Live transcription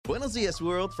Buenos dias,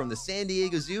 world, from the San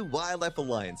Diego Zoo Wildlife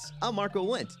Alliance. I'm Marco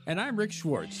Wendt. And I'm Rick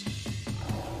Schwartz.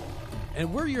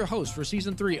 And we're your hosts for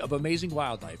Season 3 of Amazing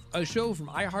Wildlife, a show from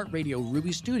iHeartRadio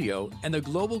Ruby Studio and the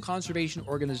global conservation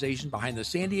organization behind the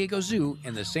San Diego Zoo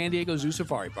and the San Diego Zoo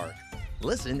Safari Park.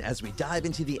 Listen as we dive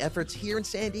into the efforts here in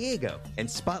San Diego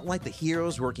and spotlight the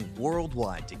heroes working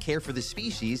worldwide to care for the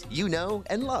species you know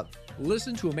and love.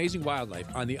 Listen to Amazing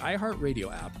Wildlife on the iHeartRadio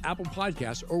app, Apple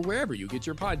Podcasts, or wherever you get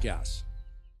your podcasts.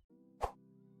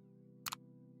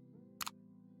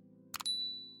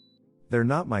 They're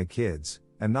not my kids,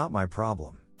 and not my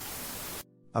problem.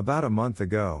 About a month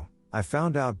ago, I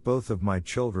found out both of my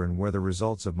children were the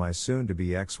results of my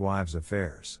soon-to-be ex-wife's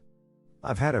affairs.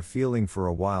 I've had a feeling for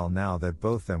a while now that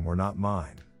both them were not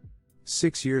mine.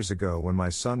 6 years ago when my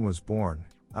son was born,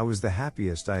 I was the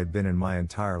happiest I had been in my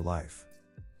entire life.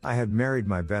 I had married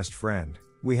my best friend,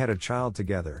 we had a child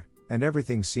together, and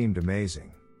everything seemed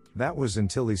amazing. That was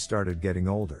until he started getting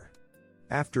older.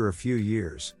 After a few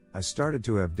years, I started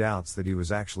to have doubts that he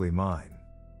was actually mine.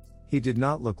 He did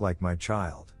not look like my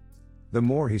child. The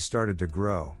more he started to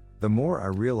grow, the more I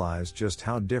realized just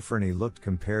how different he looked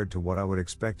compared to what I would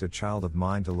expect a child of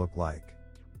mine to look like.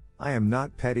 I am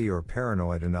not petty or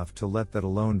paranoid enough to let that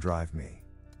alone drive me.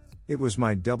 It was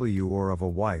my W.R. of a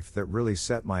wife that really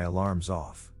set my alarms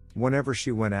off. Whenever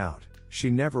she went out, she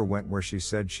never went where she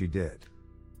said she did.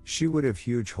 She would have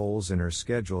huge holes in her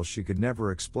schedule she could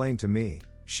never explain to me.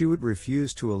 She would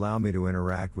refuse to allow me to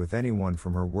interact with anyone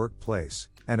from her workplace,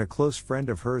 and a close friend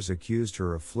of hers accused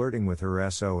her of flirting with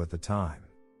her SO at the time.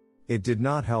 It did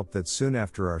not help that soon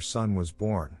after our son was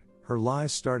born, her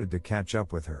lies started to catch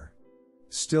up with her.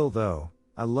 Still though,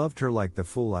 I loved her like the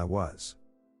fool I was.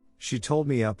 She told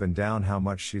me up and down how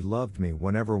much she loved me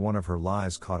whenever one of her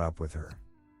lies caught up with her.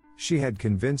 She had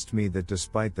convinced me that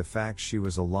despite the fact she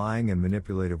was a lying and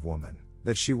manipulative woman,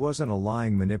 that she wasn't a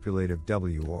lying manipulative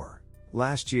W.R.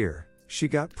 Last year, she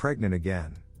got pregnant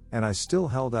again, and I still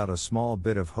held out a small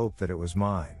bit of hope that it was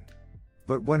mine.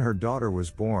 But when her daughter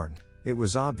was born, it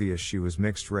was obvious she was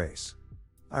mixed race.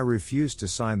 I refused to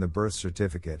sign the birth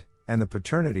certificate, and the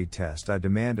paternity test I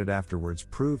demanded afterwards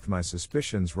proved my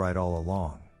suspicions right all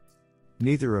along.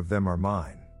 Neither of them are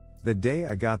mine. The day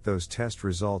I got those test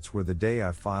results were the day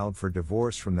I filed for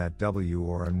divorce from that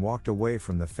W.R. and walked away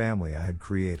from the family I had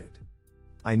created.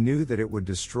 I knew that it would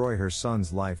destroy her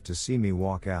son's life to see me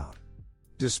walk out.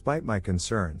 Despite my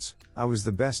concerns, I was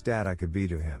the best dad I could be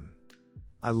to him.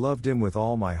 I loved him with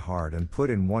all my heart and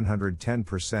put in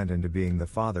 110% into being the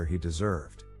father he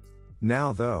deserved.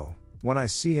 Now though, when I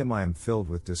see him I am filled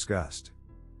with disgust.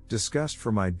 Disgust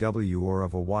for my W.R.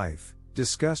 of a wife,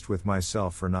 disgust with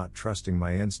myself for not trusting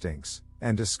my instincts,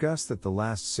 and disgust that the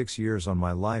last 6 years on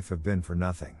my life have been for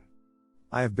nothing.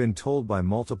 I have been told by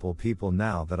multiple people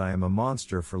now that I am a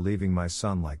monster for leaving my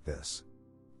son like this.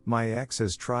 My ex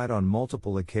has tried on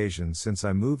multiple occasions since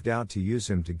I moved out to use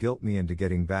him to guilt me into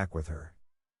getting back with her.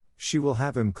 She will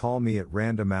have him call me at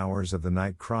random hours of the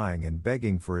night crying and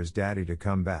begging for his daddy to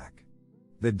come back.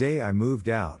 The day I moved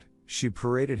out, she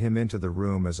paraded him into the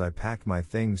room as I packed my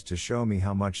things to show me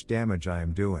how much damage I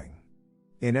am doing.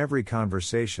 In every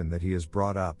conversation that he has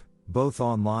brought up, both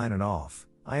online and off,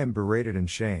 I am berated and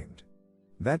shamed.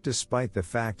 That despite the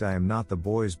fact I am not the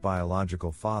boy's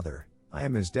biological father, I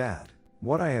am his dad.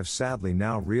 What I have sadly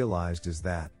now realized is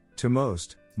that, to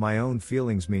most, my own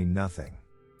feelings mean nothing.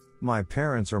 My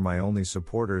parents are my only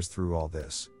supporters through all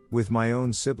this, with my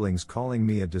own siblings calling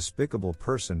me a despicable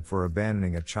person for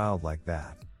abandoning a child like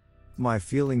that. My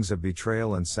feelings of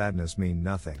betrayal and sadness mean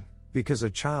nothing, because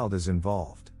a child is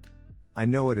involved. I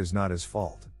know it is not his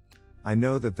fault. I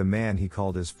know that the man he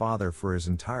called his father for his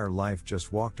entire life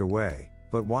just walked away,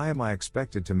 but why am I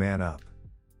expected to man up?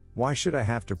 Why should I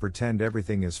have to pretend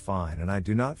everything is fine and I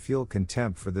do not feel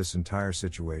contempt for this entire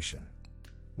situation?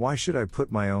 Why should I put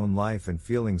my own life and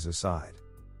feelings aside?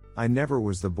 I never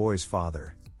was the boy's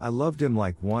father. I loved him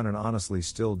like one and honestly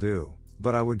still do,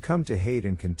 but I would come to hate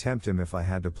and contempt him if I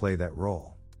had to play that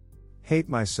role. Hate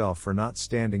myself for not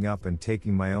standing up and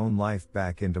taking my own life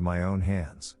back into my own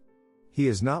hands. He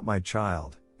is not my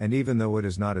child, and even though it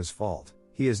is not his fault,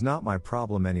 he is not my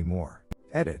problem anymore.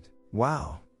 Edit.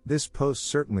 Wow, this post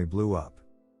certainly blew up.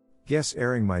 Guess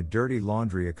airing my dirty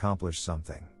laundry accomplished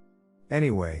something.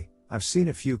 Anyway, I've seen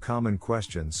a few common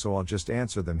questions so I'll just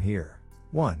answer them here.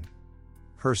 1.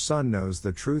 Her son knows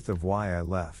the truth of why I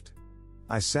left.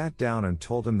 I sat down and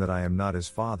told him that I am not his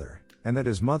father, and that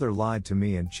his mother lied to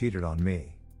me and cheated on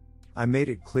me. I made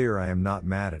it clear I am not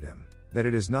mad at him, that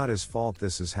it is not his fault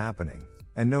this is happening,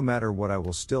 and no matter what I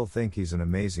will still think he's an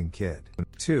amazing kid.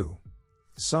 2.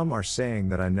 Some are saying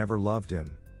that I never loved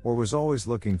him, or was always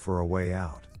looking for a way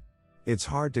out. It's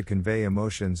hard to convey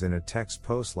emotions in a text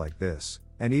post like this,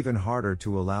 and even harder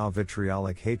to allow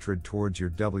vitriolic hatred towards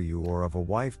your W or of a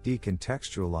wife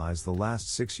decontextualize the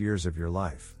last 6 years of your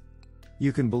life.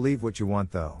 You can believe what you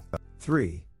want though.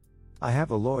 3. I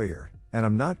have a lawyer, and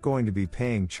I'm not going to be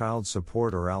paying child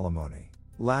support or alimony.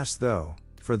 Last though,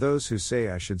 for those who say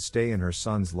I should stay in her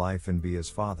son's life and be his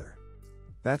father.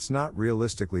 That's not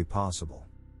realistically possible.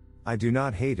 I do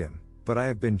not hate him, but I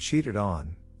have been cheated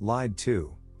on, lied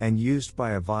to, and used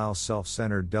by a vile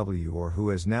self-centered W or who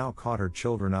has now caught her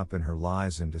children up in her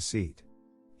lies and deceit.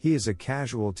 He is a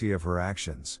casualty of her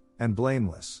actions, and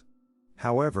blameless.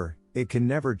 However, it can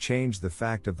never change the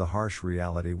fact of the harsh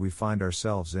reality we find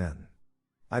ourselves in.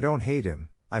 I don't hate him,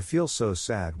 I feel so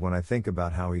sad when I think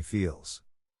about how he feels.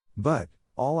 But,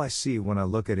 all I see when I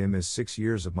look at him is 6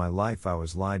 years of my life I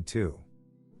was lied to.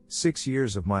 6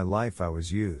 years of my life I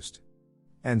was used.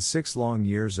 And 6 long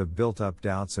years of built-up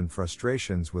doubts and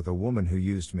frustrations with a woman who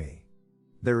used me.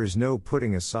 There is no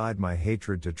putting aside my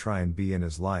hatred to try and be in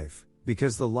his life,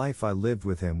 because the life I lived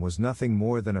with him was nothing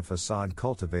more than a facade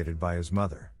cultivated by his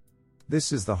mother.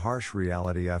 This is the harsh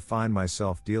reality I find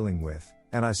myself dealing with,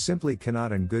 and I simply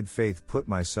cannot in good faith put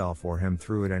myself or him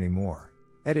through it anymore.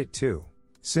 Edit 2.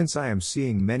 Since I am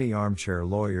seeing many armchair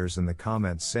lawyers in the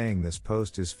comments saying this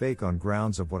post is fake on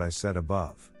grounds of what I said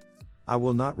above. I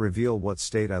will not reveal what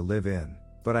state I live in,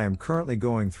 but I am currently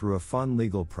going through a fun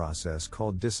legal process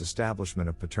called disestablishment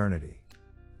of paternity.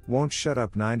 Won't shut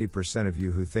up 90% of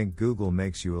you who think Google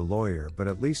makes you a lawyer, but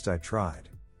at least I tried.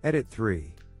 Edit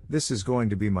 3. This is going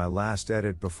to be my last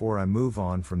edit before I move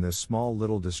on from this small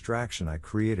little distraction I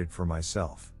created for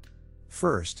myself.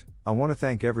 First, I want to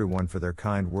thank everyone for their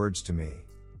kind words to me.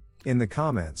 In the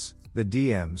comments, the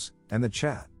DMs, and the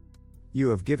chat. You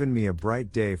have given me a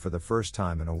bright day for the first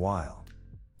time in a while.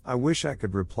 I wish I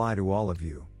could reply to all of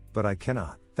you, but I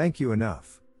cannot. Thank you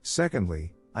enough.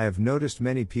 Secondly, I have noticed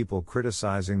many people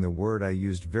criticizing the word I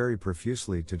used very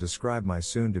profusely to describe my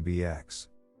soon-to-be ex.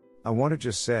 I want to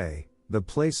just say, the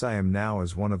place I am now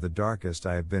is one of the darkest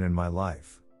I have been in my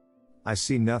life. I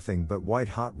see nothing but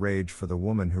white-hot rage for the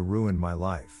woman who ruined my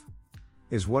life.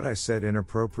 Is what I said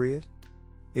inappropriate?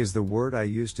 Is the word I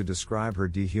used to describe her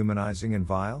dehumanizing and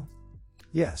vile?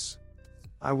 Yes.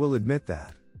 I will admit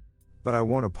that. But I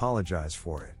won't apologize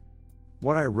for it.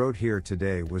 What I wrote here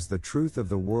today was the truth of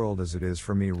the world as it is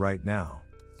for me right now.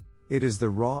 It is the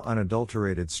raw,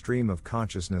 unadulterated stream of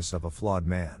consciousness of a flawed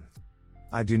man.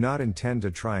 I do not intend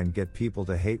to try and get people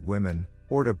to hate women,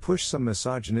 or to push some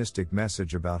misogynistic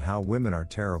message about how women are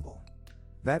terrible.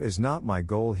 That is not my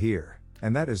goal here,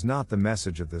 and that is not the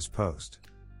message of this post.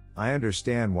 I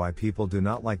understand why people do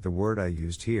not like the word I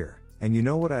used here, and you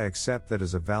know what, I accept that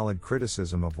as a valid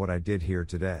criticism of what I did here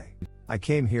today. I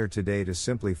came here today to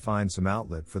simply find some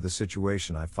outlet for the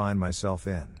situation I find myself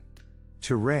in.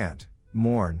 To rant,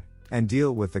 mourn, and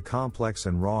deal with the complex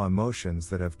and raw emotions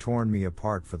that have torn me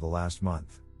apart for the last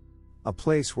month. A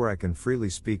place where I can freely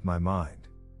speak my mind.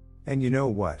 And you know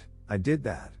what? I did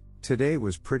that. Today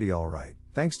was pretty alright,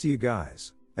 thanks to you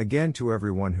guys. Again, to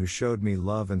everyone who showed me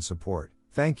love and support,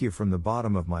 thank you from the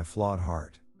bottom of my flawed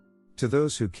heart. To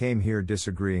those who came here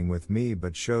disagreeing with me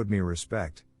but showed me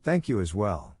respect, thank you as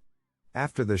well.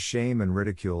 After the shame and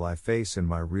ridicule I face in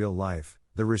my real life,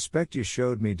 the respect you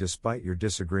showed me despite your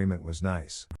disagreement was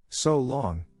nice. So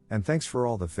long, and thanks for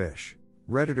all the fish.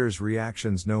 Redditors'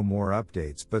 reactions, no more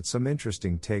updates but some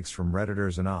interesting takes from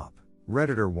Redditors and op.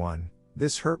 Redditor 1,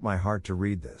 this hurt my heart to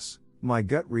read this. My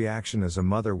gut reaction as a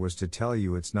mother was to tell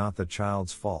you it's not the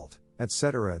child's fault,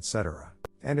 etc., etc.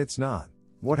 And it's not.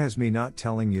 What has me not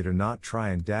telling you to not try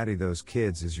and daddy those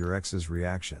kids is your ex's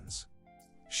reactions.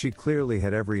 She clearly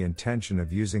had every intention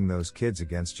of using those kids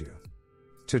against you.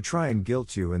 To try and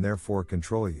guilt you and therefore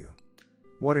control you.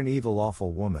 What an evil,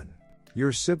 awful woman.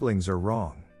 Your siblings are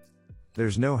wrong.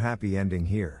 There's no happy ending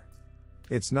here.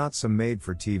 It's not some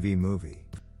made-for-TV movie.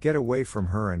 Get away from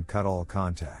her and cut all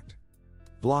contact.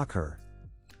 Block her.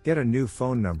 Get a new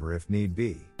phone number if need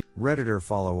be. Redditor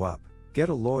follow up. Get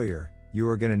a lawyer, you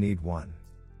are gonna need one.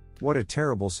 What a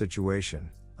terrible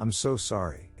situation, I'm so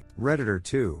sorry. Redditor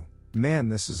 2, man,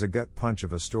 this is a gut punch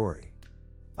of a story.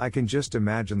 I can just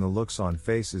imagine the looks on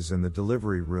faces in the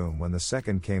delivery room when the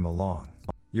second came along.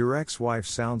 Your ex-wife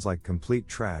sounds like complete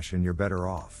trash and you're better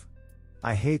off.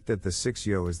 I hate that the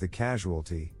 6yo is the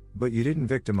casualty, but you didn't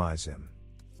victimize him.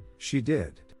 She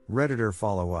did. Redditor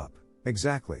follow up.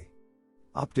 Exactly.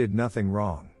 Op did nothing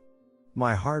wrong.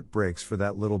 My heart breaks for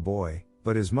that little boy,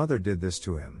 but his mother did this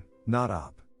to him, not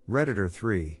Op. Redditor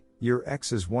 3, your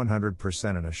ex is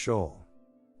 100% in a shoal.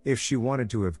 If she wanted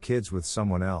to have kids with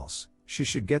someone else, she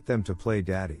should get them to play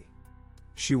daddy.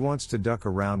 She wants to duck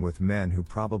around with men who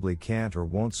probably can't or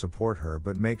won't support her,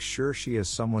 but makes sure she has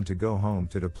someone to go home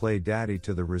to play daddy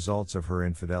to the results of her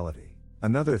infidelity.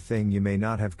 Another thing you may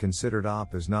not have considered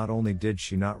is not only did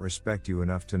she not respect you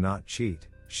enough to not cheat,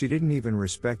 she didn't even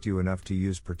respect you enough to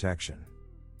use protection.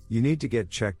 You need to get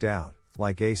checked out,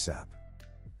 like ASAP.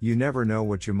 You never know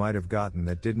what you might have gotten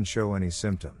that didn't show any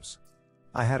symptoms.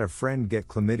 I had a friend get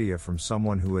chlamydia from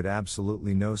someone who had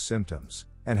absolutely no symptoms,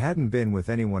 and hadn't been with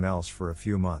anyone else for a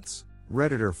few months.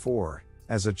 Redditor 4,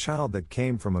 as a child that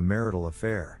came from a marital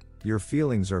affair, your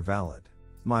feelings are valid.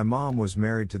 My mom was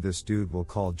married to this dude we'll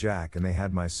call Jack, and they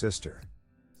had my sister.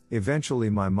 Eventually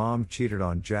my mom cheated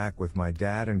on Jack with my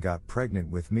dad and got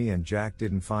pregnant with me, and Jack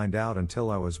didn't find out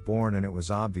until I was born, and it was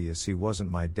obvious he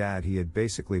wasn't my dad. He had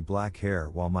basically black hair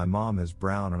while my mom is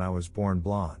brown and I was born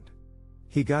blonde.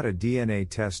 He got a DNA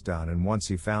test done, and once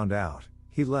he found out,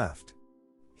 he left.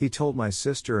 He told my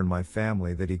sister and my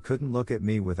family that he couldn't look at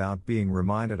me without being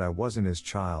reminded I wasn't his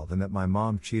child and that my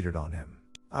mom cheated on him.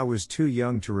 I was too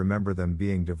young to remember them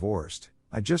being divorced,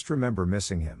 I just remember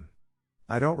missing him.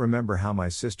 I don't remember how my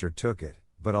sister took it,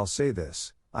 but I'll say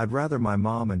this, I'd rather my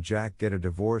mom and Jack get a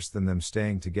divorce than them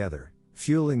staying together,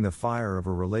 fueling the fire of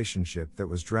a relationship that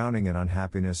was drowning in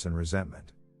unhappiness and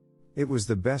resentment. It was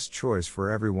the best choice for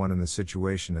everyone in the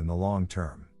situation in the long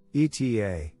term.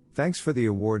 ETA, thanks for the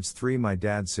awards. 3. My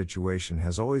dad's situation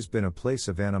has always been a place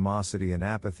of animosity and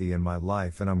apathy in my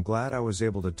life, and I'm glad I was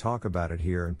able to talk about it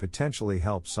here and potentially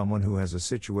help someone who has a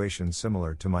situation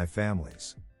similar to my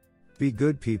family's. Be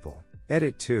good people.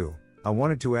 Edit 2. I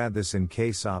wanted to add this in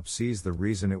case OP sees the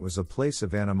reason it was a place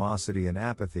of animosity and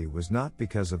apathy was not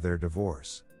because of their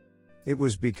divorce. It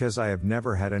was because I have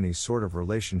never had any sort of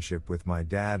relationship with my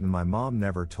dad, and my mom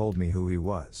never told me who he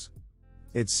was.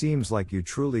 It seems like you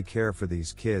truly care for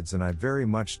these kids, and I very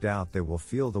much doubt they will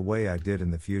feel the way I did in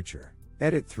the future.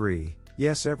 Edit 3.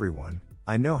 Yes everyone,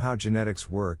 I know how genetics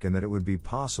work and that it would be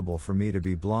possible for me to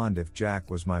be blonde if Jack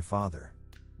was my father.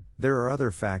 There are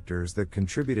other factors that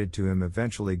contributed to him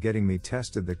eventually getting me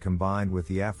tested that combined with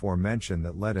the aforementioned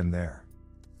that led him there.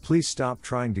 Please stop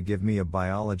trying to give me a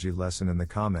biology lesson in the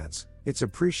comments, it's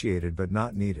appreciated but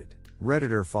not needed.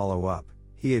 Redditor follow up.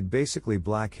 He had basically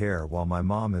black hair while my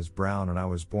mom is brown and I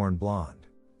was born blonde.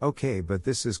 Okay, but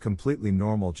this is completely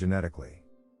normal genetically.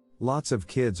 Lots of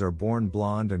kids are born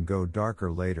blonde and go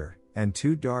darker later, and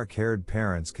 2 dark-haired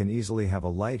parents can easily have a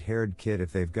light-haired kid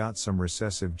if they've got some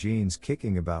recessive genes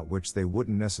kicking about which they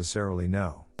wouldn't necessarily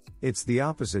know. It's the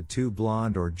opposite, 2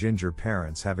 blonde or ginger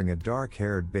parents having a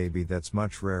dark-haired baby that's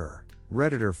much rarer.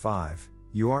 Redditor 5,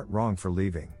 you aren't wrong for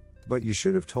leaving, but you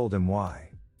should have told him why.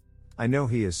 I know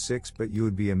he is 6, but you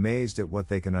would be amazed at what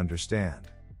they can understand.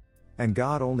 And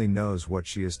God only knows what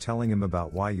she is telling him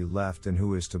about why you left and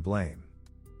who is to blame.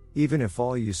 Even if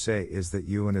all you say is that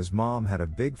you and his mom had a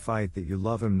big fight, that you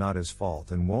love him, not his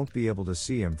fault, and won't be able to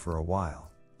see him for a while.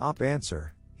 Op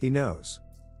answer, he knows.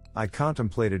 I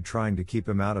contemplated trying to keep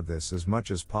him out of this as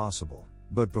much as possible,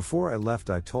 but before I left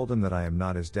I told him that I am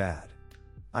not his dad.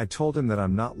 I told him that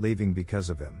I'm not leaving because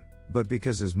of him, but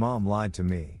because his mom lied to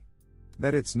me.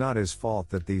 That it's not his fault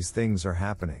that these things are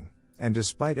happening, and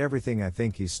despite everything I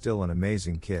think he's still an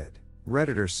amazing kid.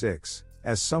 Redditor 6,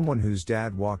 as someone whose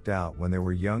dad walked out when they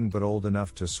were young but old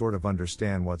enough to sort of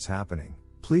understand what's happening,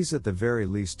 please at the very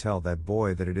least tell that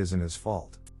boy that it isn't his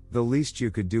fault. The least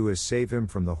you could do is save him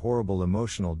from the horrible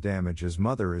emotional damage his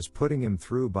mother is putting him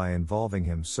through by involving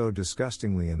him so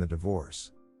disgustingly in the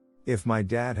divorce. If my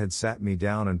dad had sat me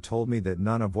down and told me that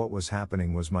none of what was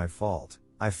happening was my fault,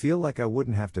 I feel like I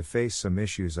wouldn't have to face some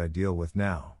issues I deal with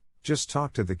now. Just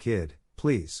talk to the kid,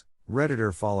 please.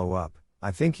 Redditor follow up. I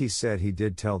think he said he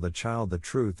did tell the child the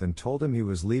truth and told him he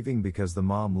was leaving because the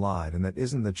mom lied and that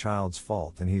isn't the child's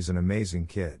fault and he's an amazing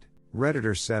kid.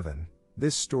 Redditor 7.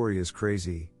 This story is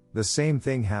crazy. The same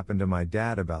thing happened to my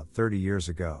dad about 30 years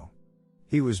ago.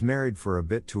 He was married for a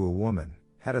bit to a woman,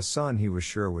 had a son he was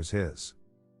sure was his.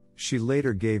 She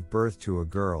later gave birth to a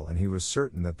girl and he was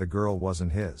certain that the girl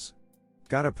wasn't his.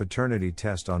 Got a paternity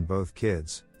test on both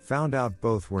kids, found out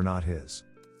both were not his.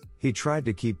 He tried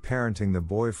to keep parenting the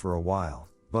boy for a while,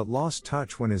 but lost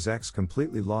touch when his ex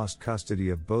completely lost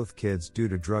custody of both kids due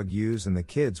to drug use and the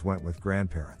kids went with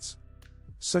grandparents.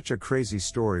 Such a crazy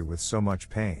story with so much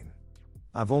pain.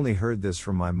 I've only heard this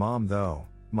from my mom though,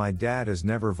 my dad has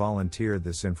never volunteered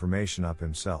this information up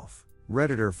himself.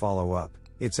 Redditor follow up,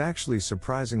 it's actually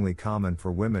surprisingly common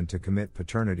for women to commit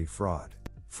paternity fraud.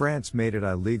 France made it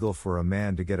illegal for a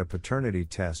man to get a paternity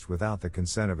test without the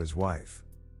consent of his wife.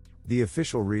 The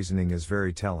official reasoning is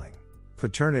very telling.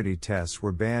 Paternity tests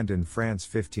were banned in France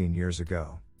 15 years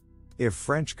ago. If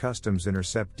French customs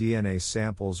intercept DNA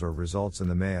samples or results in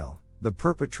the mail, The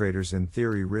perpetrators in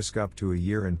theory risk up to a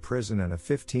year in prison and a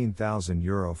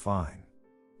 €15,000 fine.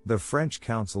 The French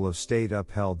Council of State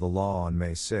upheld the law on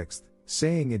May 6,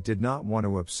 saying it did not want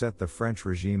to upset the French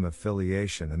regime of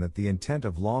filiation and that the intent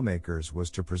of lawmakers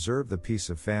was to preserve the peace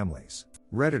of families.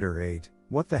 Redditor 8,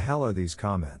 what the hell are these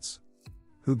comments?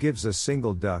 Who gives a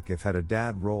single duck if had a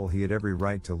dad role he had every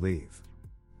right to leave?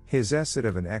 His asset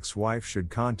of an ex-wife should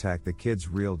contact the kid's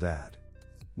real dad.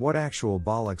 What actual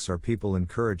bollocks are people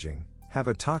encouraging? Have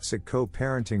a toxic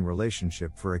co-parenting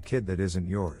relationship for a kid that isn't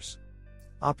yours.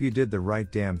 You did the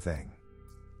right damn thing.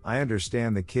 I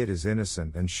understand the kid is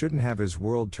innocent and shouldn't have his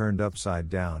world turned upside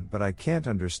down, but I can't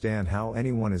understand how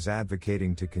anyone is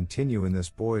advocating to continue in this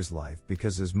boy's life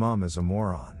because his mom is a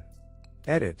moron.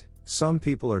 Edit. Some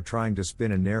people are trying to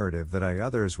spin a narrative that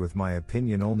others with my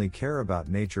opinion only care about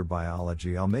nature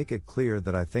biology. I'll make it clear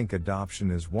that I think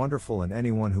adoption is wonderful and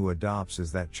anyone who adopts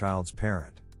is that child's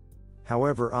parent.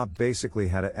 However, basically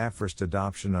had a forced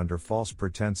adoption under false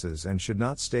pretenses and should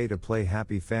not stay to play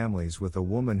happy families with a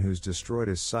woman who's destroyed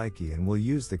his psyche and will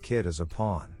use the kid as a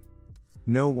pawn.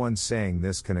 No one saying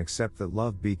this can accept that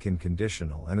love be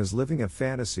conditional and is living a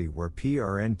fantasy where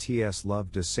PRNTS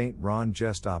love de Saint Ron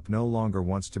Gestop no longer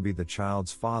wants to be the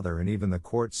child's father, and even the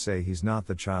courts say he's not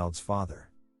the child's father.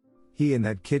 He and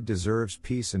that kid deserves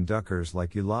peace, and duckers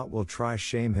like you lot will try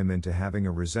shame him into having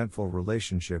a resentful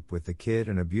relationship with the kid,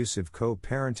 an abusive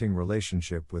co-parenting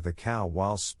relationship with a cow,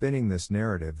 while spinning this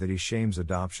narrative that he shames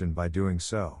adoption by doing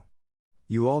so.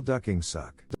 You all ducking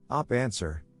suck.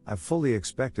 Answer. I fully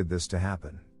expected this to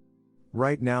happen.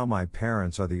 Right now my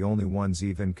parents are the only ones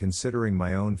even considering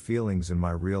my own feelings in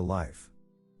my real life.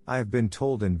 I have been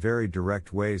told in very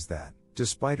direct ways that,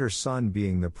 despite her son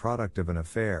being the product of an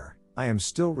affair, I am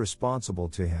still responsible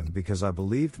to him because I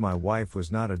believed my wife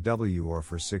was not a WR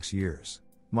for 6 years.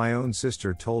 My own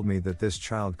sister told me that this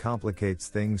child complicates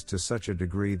things to such a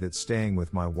degree that staying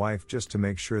with my wife just to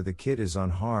make sure the kid is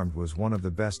unharmed was one of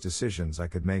the best decisions I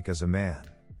could make as a man.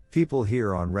 People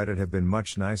here on Reddit have been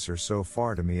much nicer so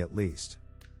far, to me at least.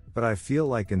 But I feel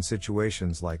like in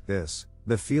situations like this,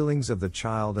 the feelings of the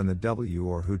child and the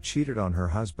WR who cheated on her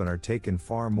husband are taken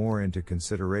far more into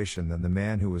consideration than the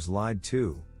man who was lied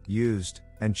to, used,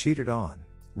 and cheated on.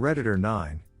 Redditor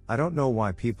 9, I don't know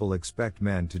why people expect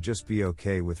men to just be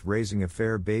okay with raising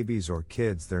affair babies or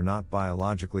kids they're not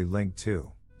biologically linked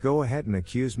to. Go ahead and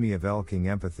accuse me of elking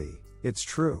empathy, it's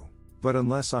true. But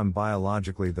unless I'm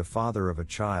biologically the father of a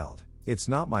child, it's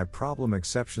not my problem.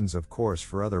 Exceptions of course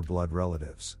for other blood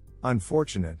relatives.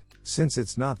 Unfortunate, since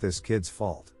it's not this kid's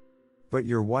fault. But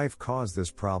your wife caused this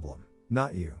problem,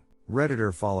 not you.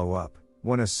 Redditor follow up,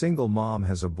 when a single mom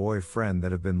has a boyfriend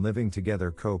that have been living together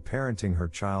co-parenting her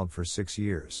child for 6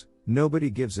 years,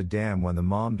 nobody gives a damn when the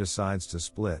mom decides to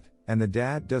split, and the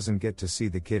dad doesn't get to see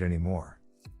the kid anymore.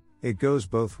 It goes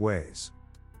both ways.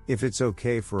 If it's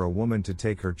okay for a woman to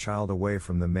take her child away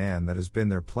from the man that has been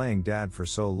there playing dad for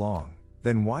so long,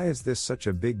 then why is this such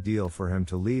a big deal for him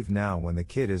to leave now when the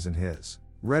kid isn't his?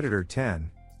 Redditor 10,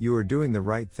 you are doing the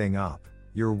right thing.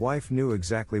 Your wife knew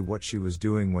exactly what she was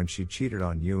doing when she cheated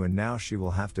on you, and now she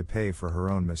will have to pay for her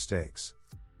own mistakes.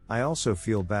 I also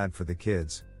feel bad for the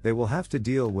kids. They will have to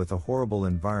deal with a horrible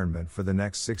environment for the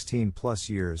next 16 plus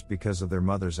years because of their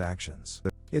mother's actions.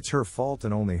 It's her fault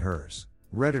and only hers.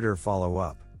 Redditor follow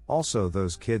up. Also,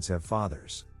 those kids have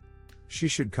fathers. She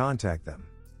should contact them.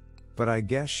 But I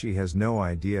guess she has no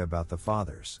idea about the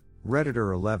fathers.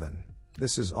 Redditor 11,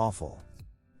 this is awful.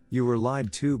 You were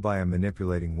lied to by a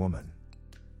manipulating woman.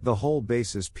 The whole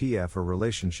basis of a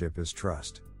relationship is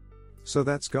trust. So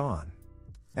that's gone.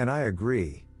 And I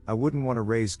agree, I wouldn't want to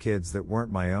raise kids that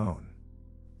weren't my own.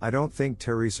 I don't think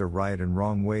Teresa right and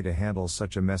wrong way to handle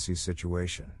such a messy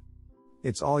situation.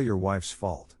 It's all your wife's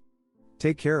fault.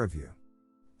 Take care of you.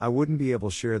 I wouldn't be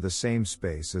able to share the same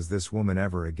space as this woman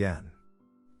ever again.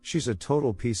 She's a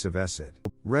total piece of acid.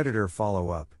 Redditor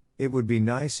follow up, it would be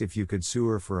nice if you could sue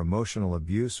her for emotional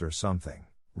abuse or something.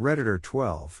 Redditor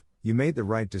 12, you made the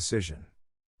right decision.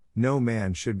 No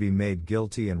man should be made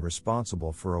guilty and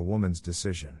responsible for a woman's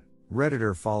decision.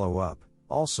 Redditor follow up,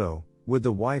 also, would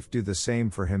the wife do the same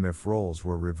for him if roles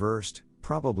were reversed?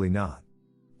 Probably not.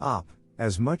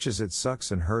 As much as it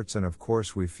sucks and hurts, and of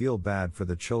course we feel bad for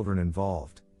the children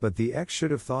involved, but the ex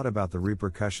should have thought about the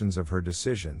repercussions of her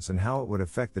decisions and how it would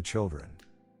affect the children.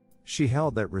 She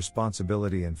held that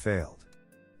responsibility and failed.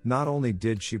 Not only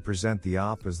did she present the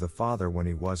as the father when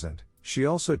he wasn't, she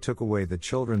also took away the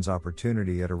children's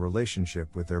opportunity at a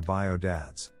relationship with their bio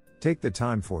dads. Take the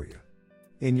time for you.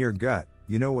 In your gut,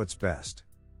 you know what's best.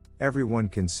 Everyone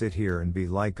can sit here and be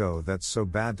like, oh, that's so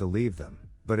bad to leave them,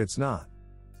 but it's not.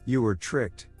 You were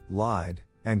tricked, lied,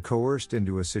 and coerced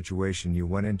into a situation you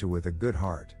went into with a good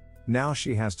heart. Now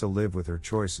she has to live with her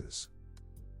choices.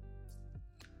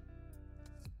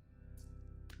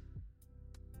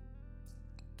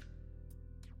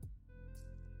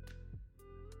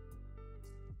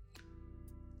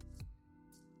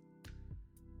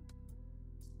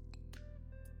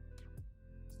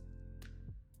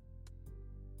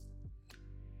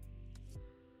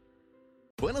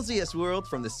 Buenos dias, world,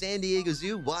 from the San Diego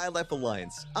Zoo Wildlife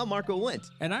Alliance. I'm Marco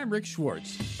Wendt. And I'm Rick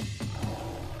Schwartz.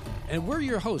 And we're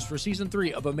your hosts for Season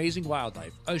 3 of Amazing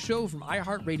Wildlife, a show from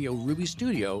iHeartRadio Ruby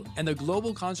Studio and the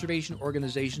global conservation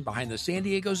organization behind the San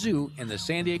Diego Zoo and the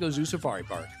San Diego Zoo Safari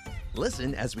Park.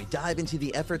 Listen as we dive into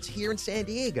the efforts here in San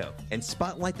Diego and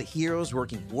spotlight the heroes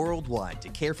working worldwide to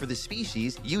care for the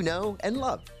species you know and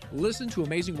love. Listen to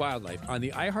Amazing Wildlife on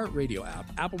the iHeartRadio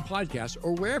app, Apple Podcasts,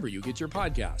 or wherever you get your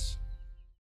podcasts.